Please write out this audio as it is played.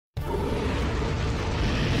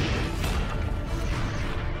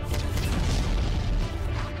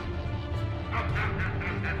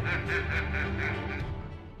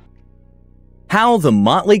How the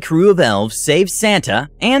Motley crew of elves saved Santa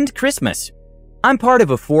and Christmas. I'm part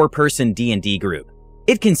of a 4-person D&D group.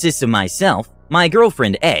 It consists of myself, my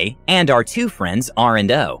girlfriend A, and our 2 friends R and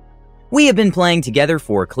O. We have been playing together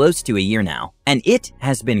for close to a year now, and it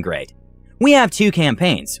has been great. We have 2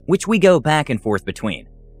 campaigns, which we go back and forth between.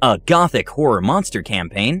 A gothic horror monster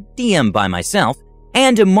campaign, DM'd by myself,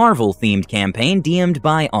 and a Marvel-themed campaign DM'd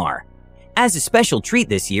by R. As a special treat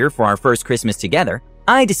this year for our first Christmas together,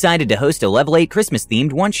 I decided to host a level 8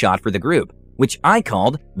 Christmas-themed one-shot for the group, which I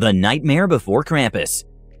called The Nightmare Before Krampus.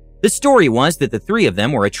 The story was that the 3 of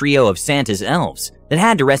them were a trio of Santa's elves that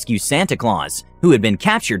had to rescue Santa Claus, who had been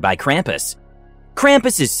captured by Krampus.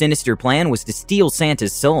 Krampus's sinister plan was to steal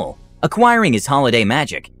Santa's soul, acquiring his holiday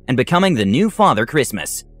magic and becoming the new Father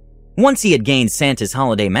Christmas. Once he had gained Santa's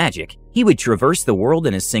holiday magic, he would traverse the world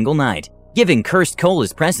in a single night, giving cursed coal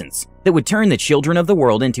as presents that would turn the children of the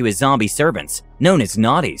world into his zombie servants, known as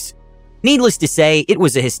naughties. Needless to say, it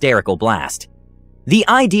was a hysterical blast. The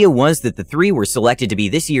idea was that the 3 were selected to be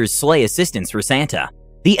this year's sleigh assistants for Santa.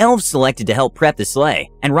 The elves selected to help prep the sleigh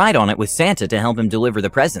and ride on it with Santa to help him deliver the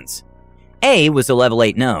presents. A was a level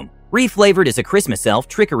 8 gnome, reflavored as a Christmas elf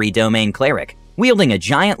trickery domain cleric, wielding a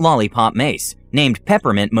giant lollipop mace named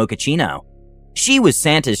Peppermint Mochaccino. She was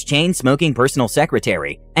Santa's chain-smoking personal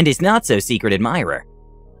secretary and his not-so-secret admirer.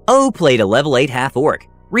 O played a level 8 half-orc,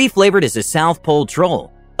 reflavored as a South Pole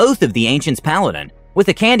troll, Oath of the Ancients paladin, with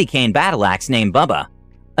a candy cane battle axe named Bubba.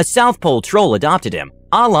 A South Pole troll adopted him,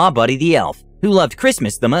 a la Buddy the Elf, who loved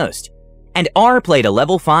Christmas the most. And R played a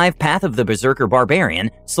level 5 Path of the Berserker Barbarian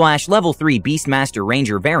 / level 3 Beastmaster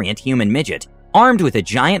Ranger variant human midget, armed with a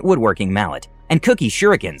giant woodworking mallet and cookie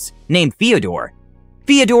shurikens, named Fyodor.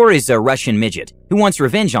 Fyodor is a Russian midget who wants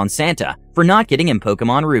revenge on Santa for not getting him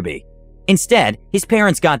Pokemon Ruby. Instead, his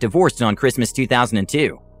parents got divorced on Christmas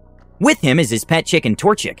 2002. With him is his pet chicken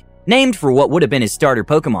Torchic, named for what would have been his starter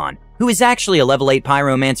Pokemon, who is actually a level 8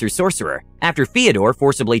 Pyromancer sorcerer after Fyodor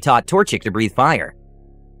forcibly taught Torchic to breathe fire.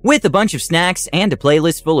 With a bunch of snacks and a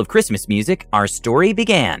playlist full of Christmas music, our story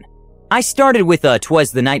began. I started with a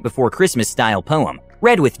 'Twas the Night Before Christmas style poem,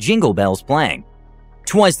 read with jingle bells playing.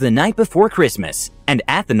 'Twas the night before Christmas, and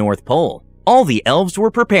at the North Pole, all the elves were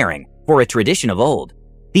preparing for a tradition of old.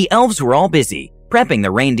 The elves were all busy, prepping the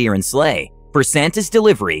reindeer and sleigh for Santa's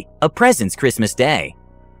delivery of presents Christmas Day.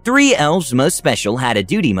 3 elves most special had a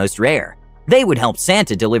duty most rare. They would help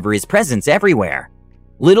Santa deliver his presents everywhere.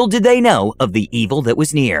 Little did they know of the evil that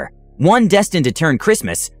was near, one destined to turn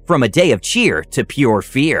Christmas from a day of cheer to pure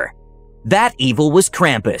fear. That evil was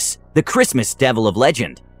Krampus, the Christmas devil of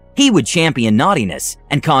legend. He would champion naughtiness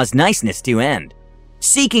and cause niceness to end.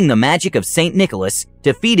 Seeking the magic of St. Nicholas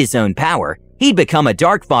to feed his own power, he'd become a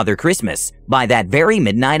dark Father Christmas by that very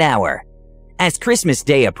midnight hour. As Christmas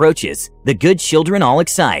Day approaches, the good children all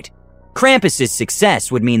excite. Krampus's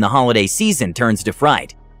success would mean the holiday season turns to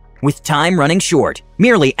fright. With time running short,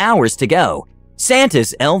 merely hours to go,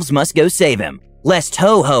 Santa's elves must go save him, lest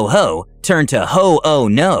ho ho ho turn to ho oh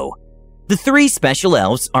no. The 3 special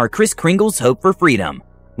elves are Kris Kringle's hope for freedom.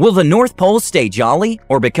 Will the North Pole stay jolly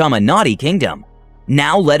or become a naughty kingdom?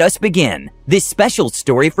 Now let us begin this special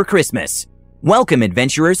story for Christmas. Welcome,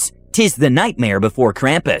 adventurers, 'tis the nightmare before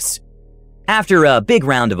Krampus. After a big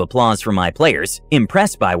round of applause from my players,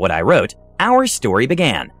 impressed by what I wrote, our story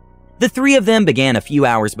began. The 3 of them began a few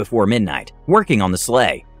hours before midnight, working on the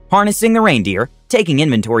sleigh, harnessing the reindeer, taking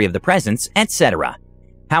inventory of the presents, etc.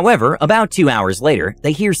 However, about 2 hours later,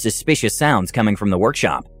 they hear suspicious sounds coming from the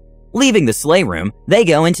workshop. Leaving the sleigh room, they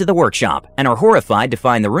go into the workshop and are horrified to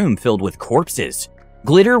find the room filled with corpses.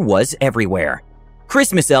 Glitter was everywhere.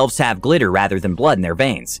 Christmas elves have glitter rather than blood in their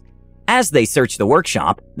veins. As they search the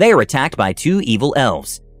workshop, they are attacked by 2 evil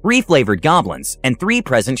elves, reflavored goblins, and 3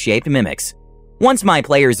 present-shaped mimics. Once my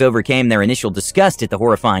players overcame their initial disgust at the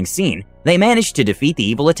horrifying scene, they managed to defeat the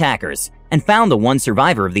evil attackers and found the one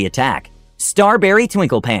survivor of the attack, Starberry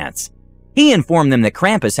Twinklepants. He informed them that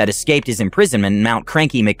Krampus had escaped his imprisonment in Mount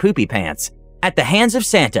Cranky McPoopypants at the hands of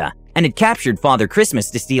Santa and had captured Father Christmas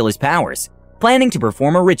to steal his powers, planning to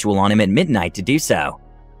perform a ritual on him at midnight to do so.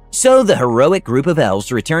 So the heroic group of elves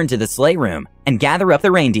return to the sleigh room and gather up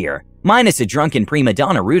the reindeer, minus a drunken prima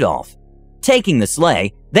donna Rudolph. Taking the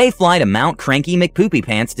sleigh, they fly to Mount Cranky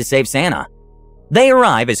McPoopypants to save Santa. They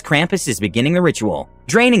arrive as Krampus is beginning the ritual,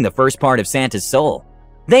 draining the first part of Santa's soul.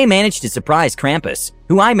 They manage to surprise Krampus,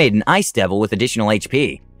 who I made an ice devil with additional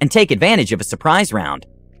HP, and take advantage of a surprise round.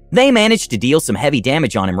 They manage to deal some heavy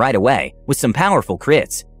damage on him right away, with some powerful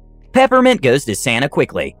crits. Peppermint goes to Santa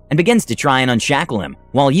quickly and begins to try and unshackle him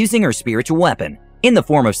while using her spiritual weapon, in the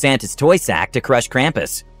form of Santa's toy sack, to crush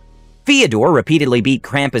Krampus. Fyodor repeatedly beat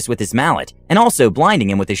Krampus with his mallet and also blinding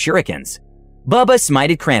him with his shurikens. Bubba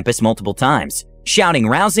smited Krampus multiple times, shouting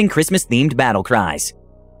rousing Christmas-themed battle cries.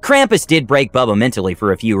 Krampus did break Bubba mentally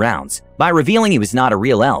for a few rounds by revealing he was not a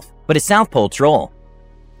real elf, but a South Pole troll.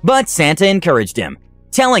 But Santa encouraged him,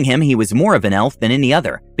 telling him he was more of an elf than any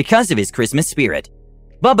other because of his Christmas spirit.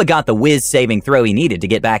 Bubba got the whiz-saving throw he needed to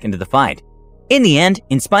get back into the fight. In the end,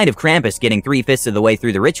 in spite of Krampus getting 3/5 of the way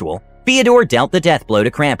through the ritual, Theodore dealt the death blow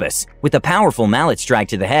to Krampus with a powerful mallet strike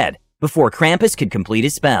to the head before Krampus could complete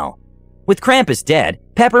his spell. With Krampus dead,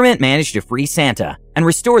 Peppermint managed to free Santa and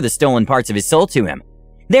restore the stolen parts of his soul to him.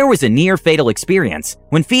 There was a near-fatal experience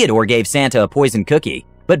when Theodore gave Santa a poisoned cookie,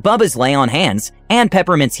 but Bubba's lay on hands and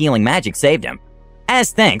Peppermint's healing magic saved him.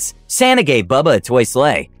 As thanks, Santa gave Bubba a toy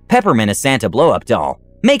sleigh, Peppermint a Santa blow-up doll,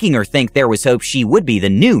 making her think there was hope she would be the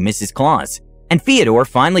new Mrs. Claus. And Theodore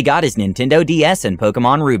finally got his Nintendo DS and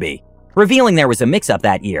Pokemon Ruby, revealing there was a mix-up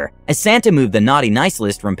that year as Santa moved the naughty nice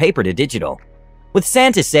list from paper to digital. With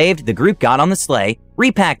Santa saved, the group got on the sleigh,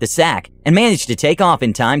 repacked the sack, and managed to take off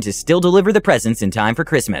in time to still deliver the presents in time for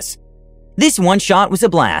Christmas. This one shot was a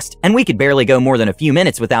blast, and we could barely go more than a few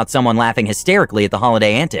minutes without someone laughing hysterically at the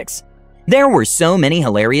holiday antics. There were so many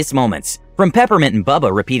hilarious moments, from Peppermint and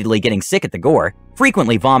Bubba repeatedly getting sick at the gore,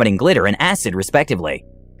 frequently vomiting glitter and acid respectively.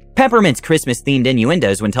 Peppermint's Christmas-themed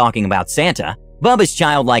innuendos when talking about Santa, Bubba's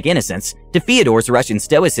childlike innocence, to Theodore's Russian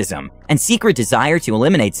stoicism and secret desire to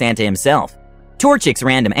eliminate Santa himself, Torchic's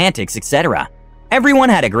random antics, etc. Everyone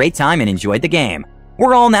had a great time and enjoyed the game.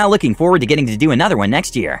 We're all now looking forward to getting to do another one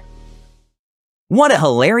next year. What a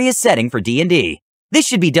hilarious setting for D&D. This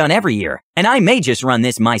should be done every year, and I may just run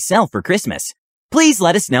this myself for Christmas. Please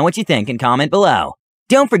let us know what you think and comment below.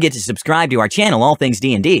 Don't forget to subscribe to our channel All Things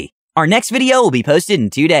D&D. Our next video will be posted in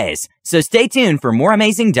 2 days, so stay tuned for more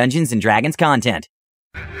amazing Dungeons & Dragons content.